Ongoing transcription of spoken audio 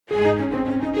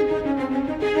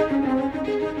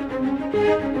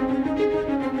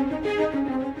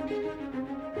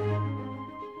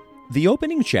The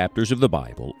opening chapters of the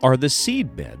Bible are the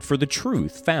seedbed for the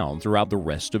truth found throughout the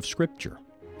rest of Scripture.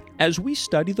 As we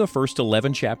study the first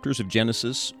 11 chapters of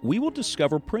Genesis, we will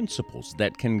discover principles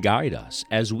that can guide us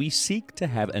as we seek to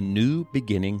have a new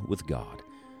beginning with God.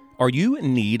 Are you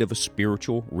in need of a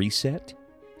spiritual reset?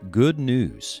 Good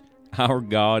news. Our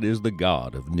God is the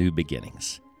God of new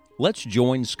beginnings. Let's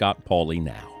join Scott Pauley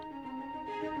now.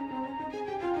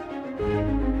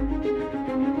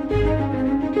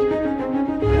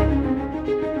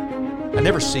 I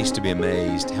never cease to be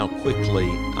amazed how quickly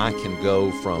I can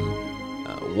go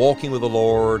from walking with the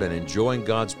Lord and enjoying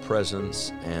God's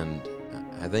presence and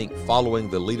I think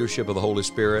following the leadership of the Holy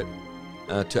Spirit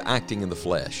to acting in the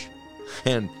flesh.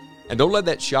 And don't let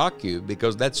that shock you,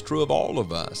 because that's true of all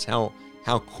of us,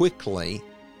 how quickly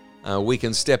we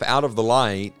can step out of the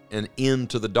light and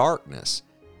into the darkness.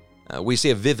 We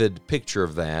see a vivid picture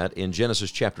of that in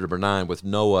Genesis chapter number 9 with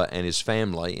Noah and his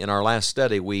family. In our last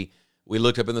study, we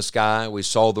looked up in the sky, we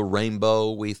saw the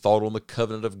rainbow, we thought on the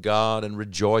covenant of God and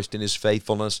rejoiced in His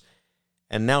faithfulness.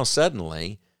 And now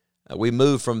suddenly, we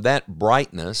move from that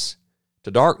brightness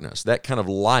to darkness, that kind of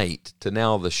light, to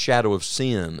now the shadow of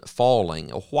sin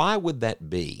falling. Why would that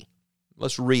be?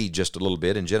 Let's read just a little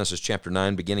bit in Genesis chapter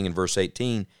 9, beginning in verse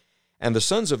 18. And the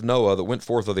sons of Noah that went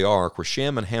forth of the ark were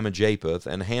Shem and Ham and Japheth,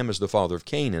 and Ham is the father of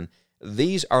Canaan.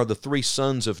 These are the three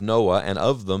sons of Noah, and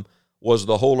of them was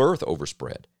the whole earth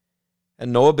overspread.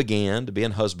 And Noah began to be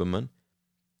an husbandman,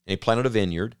 and he planted a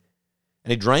vineyard, and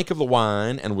he drank of the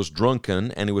wine, and was drunken,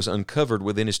 and he was uncovered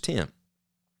within his tent.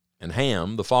 And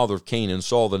Ham, the father of Canaan,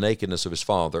 saw the nakedness of his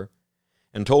father,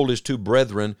 and told his two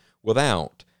brethren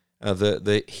without.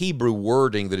 The Hebrew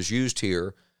wording that is used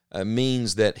here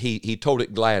means that he told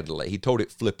it gladly, he told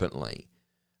it flippantly.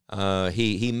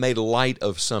 He made light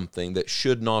of something that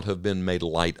should not have been made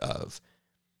light of.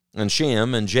 And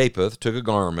Shem and Japheth took a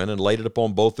garment and laid it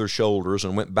upon both their shoulders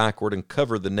and went backward and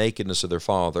covered the nakedness of their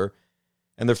father.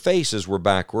 And their faces were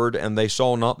backward, and they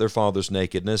saw not their father's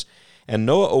nakedness. And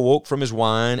Noah awoke from his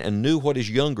wine and knew what his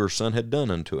younger son had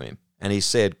done unto him. And he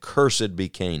said, Cursed be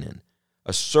Canaan.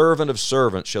 A servant of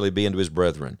servants shall he be unto his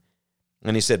brethren.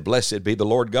 And he said, Blessed be the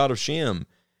Lord God of Shem,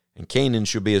 and Canaan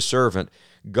shall be his servant.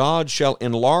 God shall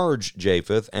enlarge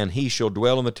Japheth, and he shall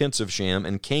dwell in the tents of Shem,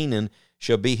 and Canaan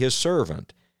shall be his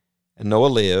servant. And Noah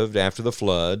lived after the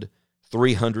flood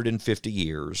 350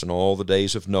 years, and all the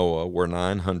days of Noah were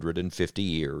 950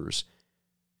 years,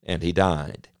 and he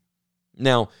died.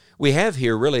 Now, we have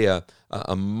here really a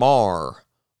mar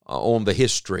on the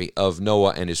history of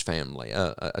Noah and his family,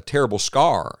 a terrible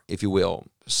scar, if you will.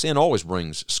 Sin always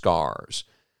brings scars.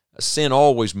 Sin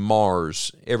always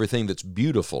mars everything that's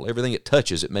beautiful. Everything it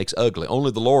touches, it makes ugly.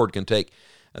 Only the Lord can take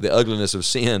the ugliness of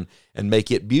sin and make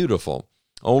it beautiful.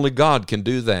 Only God can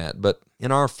do that. But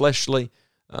in our fleshly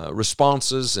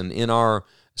responses and in our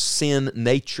sin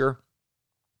nature,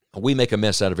 we make a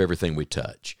mess out of everything we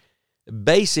touch.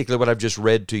 Basically, what I've just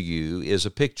read to you is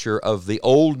a picture of the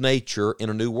old nature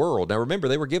in a new world. Now, remember,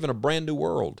 they were given a brand new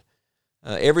world.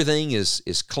 Everything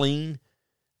is clean.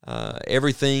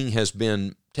 Everything has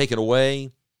been taken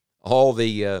away. All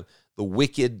the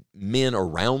wicked men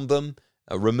around them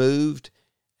removed.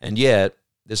 And yet,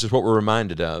 this is what we're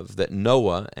reminded of, that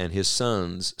Noah and his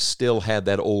sons still had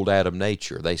that old Adam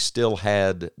nature. They still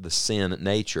had the sin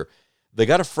nature. They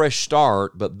got a fresh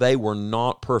start, but they were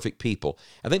not perfect people.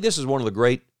 I think this is one of the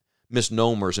great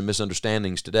misnomers and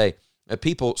misunderstandings today.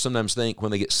 People sometimes think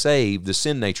when they get saved, the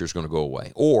sin nature is going to go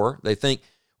away. Or they think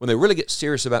when they really get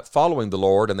serious about following the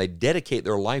Lord and they dedicate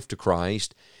their life to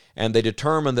Christ and they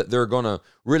determine that they're going to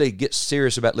really get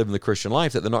serious about living the Christian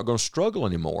life, that they're not going to struggle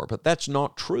anymore. But that's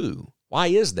not true. Why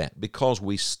is that? Because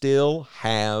we still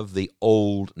have the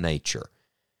old nature.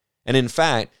 And in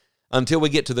fact, until we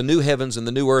get to the new heavens and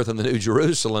the new earth and the new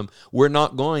Jerusalem, we're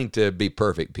not going to be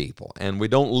perfect people. And we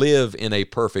don't live in a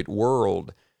perfect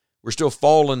world. We're still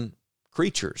fallen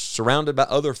creatures, surrounded by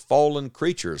other fallen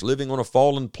creatures, living on a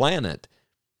fallen planet.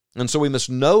 And so we must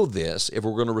know this if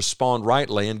we're going to respond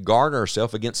rightly and guard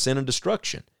ourselves against sin and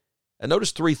destruction. And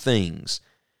notice three things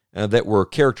that were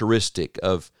characteristic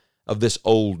of this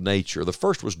old nature. The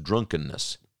first was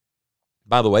drunkenness.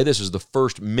 By the way, this is the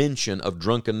first mention of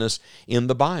drunkenness in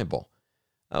the Bible.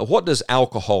 What does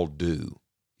alcohol do?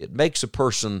 It makes a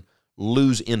person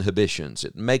lose inhibitions.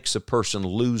 It makes a person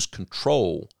lose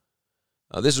control.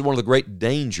 This is one of the great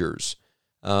dangers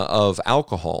of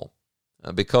alcohol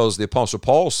because the Apostle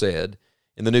Paul said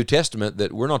in the New Testament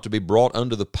that we're not to be brought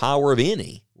under the power of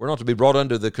any. We're not to be brought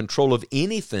under the control of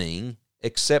anything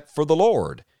except for the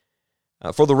Lord.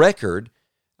 For the record,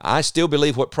 I still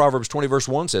believe what Proverbs 20 verse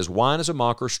 1 says, wine is a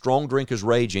mocker, strong drink is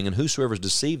raging, and whosoever is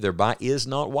deceived thereby is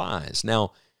not wise.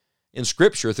 Now, in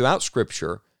Scripture, throughout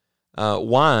Scripture,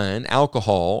 wine,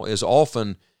 alcohol, is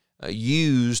often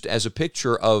used as a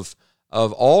picture of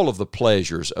all of the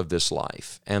pleasures of this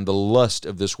life and the lust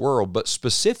of this world, but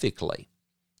specifically,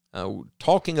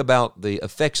 talking about the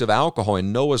effects of alcohol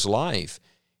in Noah's life,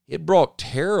 it brought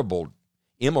terrible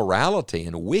immorality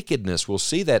and wickedness. We'll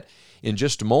see that in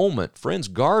just a moment. Friends,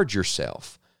 guard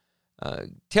yourself.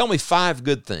 Tell me 5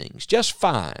 good things, just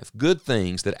 5 good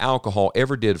things that alcohol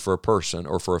ever did for a person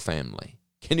or for a family.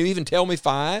 Can you even tell me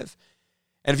 5?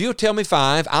 And if you'll tell me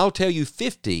 5, I'll tell you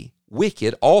 50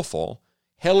 wicked, awful,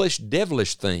 hellish,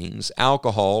 devilish things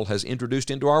alcohol has introduced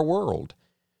into our world.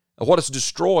 What it's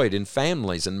destroyed in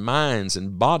families and minds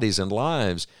and bodies and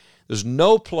lives. There's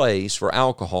no place for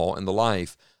alcohol in the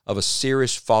life of a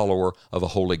serious follower of a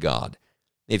holy God.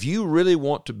 If you really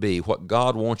want to be what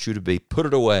God wants you to be, put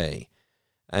it away.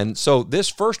 And so this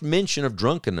first mention of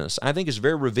drunkenness, I think, is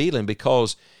very revealing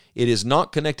because it is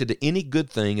not connected to any good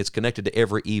thing. It's connected to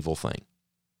every evil thing.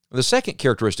 The second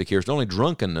characteristic here is not only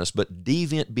drunkenness, but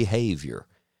deviant behavior.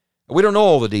 We don't know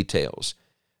all the details.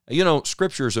 You know,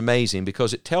 Scripture is amazing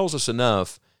because it tells us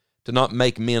enough to not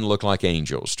make men look like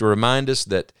angels, to remind us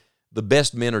that the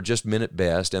best men are just men at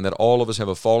best, and that all of us have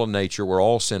a fallen nature. We're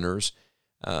all sinners.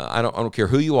 I don't care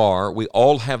who you are. We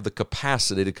all have the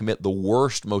capacity to commit the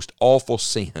worst, most awful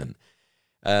sin.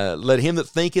 Let him that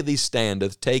thinketh he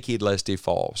standeth take heed lest he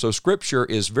fall. So Scripture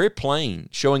is very plain,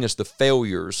 showing us the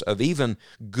failures of even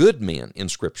good men in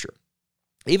Scripture,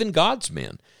 even God's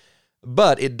men.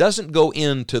 But it doesn't go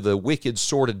into the wicked,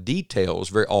 sordid details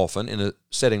very often in a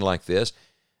setting like this,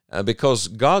 because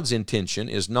God's intention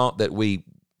is not that we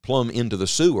plumb into the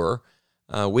sewer.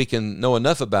 We can know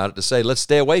enough about it to say, let's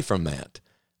stay away from that.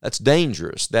 That's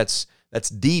dangerous. That's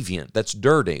deviant. That's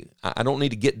dirty. I don't need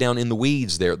to get down in the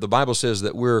weeds there. The Bible says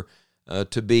that we're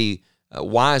to be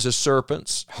wise as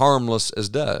serpents, harmless as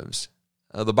doves.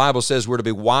 The Bible says we're to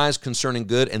be wise concerning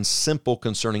good and simple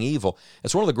concerning evil.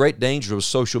 It's one of the great dangers of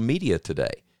social media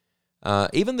today.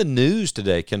 Even the news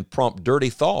today can prompt dirty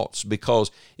thoughts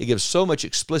because it gives so much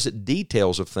explicit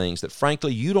details of things that,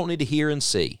 frankly, you don't need to hear and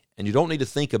see, and you don't need to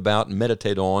think about and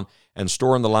meditate on and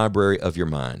store in the library of your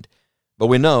mind. But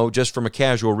we know, just from a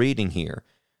casual reading here,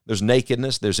 there's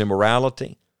nakedness, there's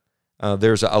immorality,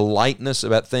 there's a lightness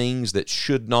about things that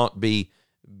should not be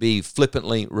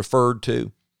flippantly referred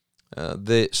to.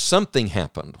 Something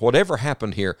happened. Whatever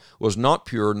happened here was not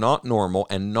pure, not normal,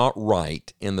 and not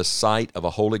right in the sight of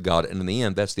a holy God. And in the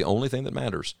end, that's the only thing that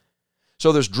matters.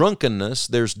 So there's drunkenness,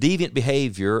 there's deviant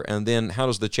behavior, and then how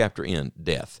does the chapter end?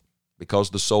 Death.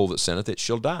 Because the soul that sinneth, it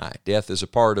shall die. Death is a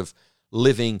part of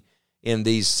living in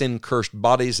these sin-cursed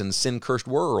bodies and sin-cursed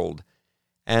world.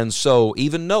 And so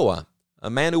even Noah, a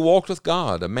man who walked with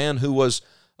God, a man who was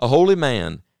a holy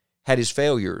man, had his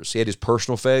failures. He had his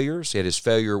personal failures. He had his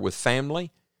failure with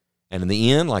family. And in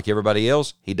the end, like everybody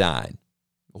else, he died.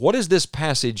 What is this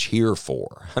passage here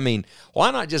for? I mean,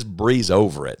 why not just breeze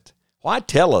over it? Why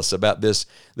tell us about this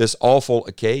awful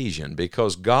occasion?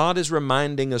 Because God is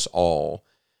reminding us all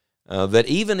that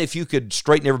even if you could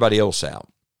straighten everybody else out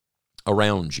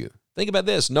around you, think about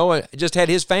this. Noah just had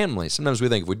his family. Sometimes we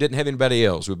think if we didn't have anybody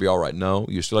else, we'd be all right. No,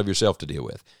 you still have yourself to deal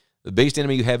with. The biggest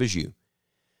enemy you have is you.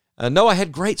 Noah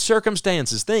had great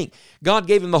circumstances. Think, God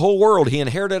gave him the whole world. He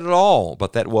inherited it all,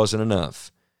 but that wasn't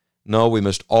enough. No, we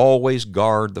must always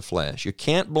guard the flesh. You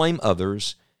can't blame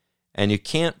others, and you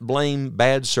can't blame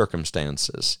bad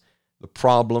circumstances. The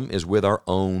problem is with our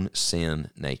own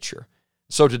sin nature.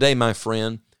 So today, my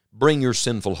friend, bring your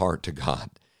sinful heart to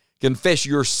God. Confess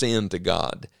your sin to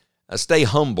God. Stay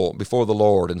humble before the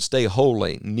Lord and stay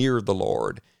holy near the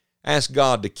Lord. Ask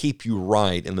God to keep you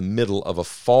right in the middle of a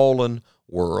fallen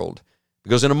world,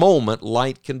 because in a moment,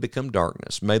 light can become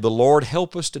darkness. May the Lord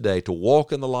help us today to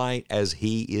walk in the light as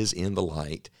He is in the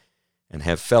light and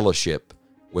have fellowship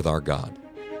with our God.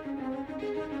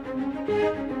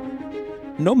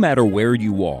 No matter where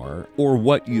you are or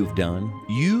what you've done,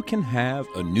 you can have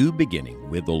a new beginning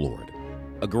with the Lord.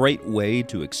 A great way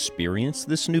to experience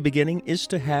this new beginning is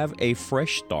to have a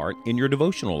fresh start in your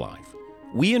devotional life.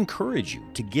 We encourage you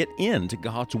to get into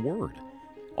God's Word.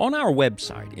 On our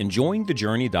website,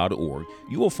 enjoyingthejourney.org,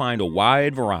 you will find a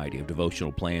wide variety of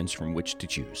devotional plans from which to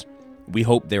choose. We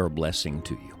hope they're a blessing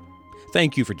to you.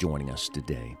 Thank you for joining us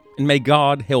today, and may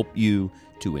God help you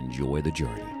to enjoy the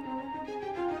journey.